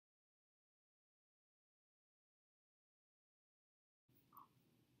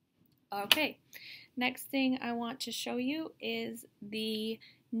Okay, next thing I want to show you is the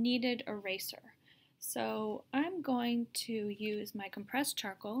Kneaded Eraser. So I'm going to use my compressed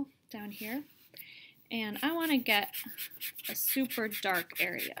charcoal down here, and I want to get a super dark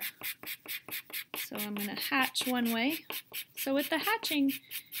area. So I'm going to hatch one way. So with the hatching,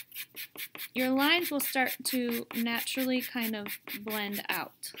 your lines will start to naturally kind of blend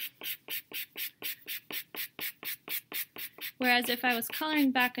out. Whereas if I was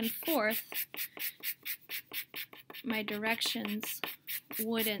coloring back and forth, my directions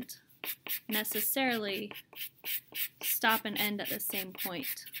wouldn't necessarily stop and end at the same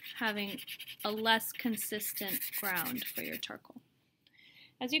point, having a less consistent ground for your charcoal.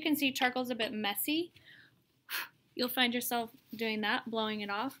 As you can see, charcoal is a bit messy. You'll find yourself doing that, blowing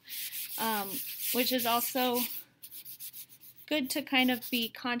it off, which is also good to kind of be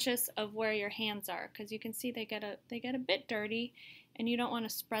conscious of where your hands are, because you can see they get a bit dirty, and you don't want to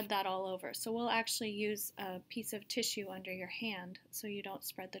spread that all over. So we'll actually use a piece of tissue under your hand so you don't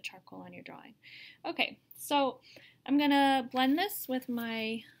spread the charcoal on your drawing. Okay, so I'm gonna blend this with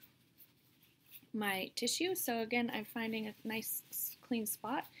my tissue. So again, I'm finding a nice clean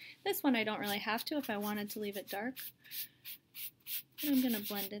spot. This one I don't really have to if I wanted to leave it dark. But I'm gonna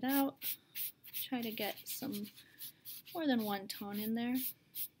blend it out, try to get some more than one tone in there.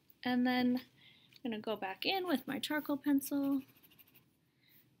 And then I'm gonna go back in with my charcoal pencil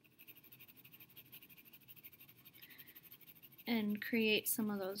and create some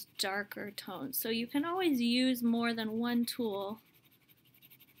of those darker tones. So you can always use more than one tool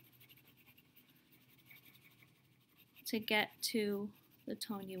to get to the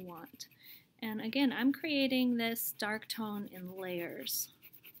tone you want. And again, I'm creating this dark tone in layers,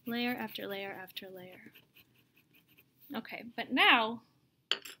 layer after layer after layer. Okay, but now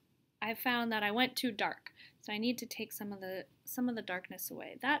I found that I went too dark, so I need to take some of the darkness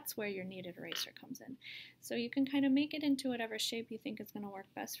away. That's where your kneaded eraser comes in. So you can kind of make it into whatever shape you think is going to work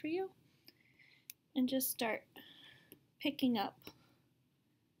best for you, and just start picking up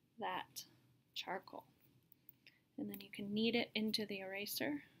that charcoal. And then you can knead it into the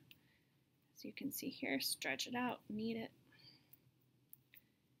eraser. As you can see here, stretch it out, knead it,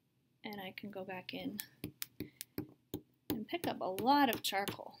 and I can go back in and pick up a lot of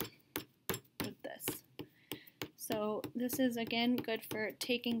charcoal with this. So this is again good for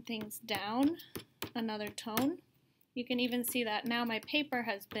taking things down another tone. You can even see that now my paper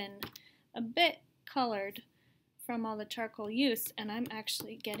has been a bit colored from all the charcoal use, and I'm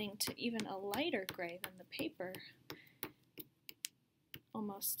actually getting to even a lighter gray than the paper,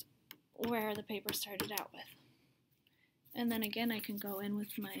 almost where the paper started out with. And then again, I can go in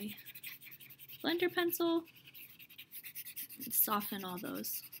with my blender pencil and soften all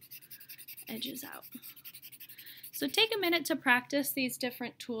those edges out. So take a minute to practice these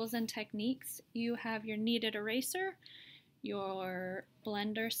different tools and techniques. You have your kneaded eraser, your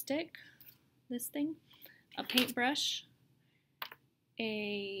blender stick, this thing, a paintbrush,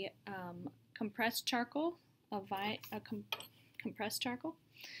 a compressed charcoal, compressed charcoal,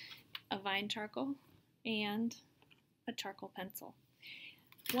 a vine charcoal, and a charcoal pencil.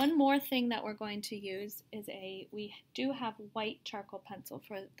 One more thing that we're going to use is we do have white charcoal pencil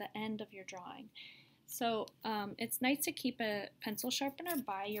for the end of your drawing. So it's nice to keep a pencil sharpener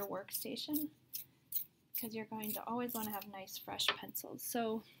by your workstation, because you're going to always want to have nice fresh pencils.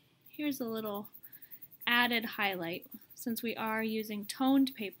 So here's a little added highlight. Since we are using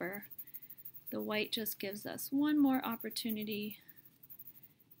toned paper, the white just gives us one more opportunity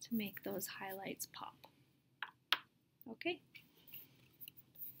to make those highlights pop. Okay.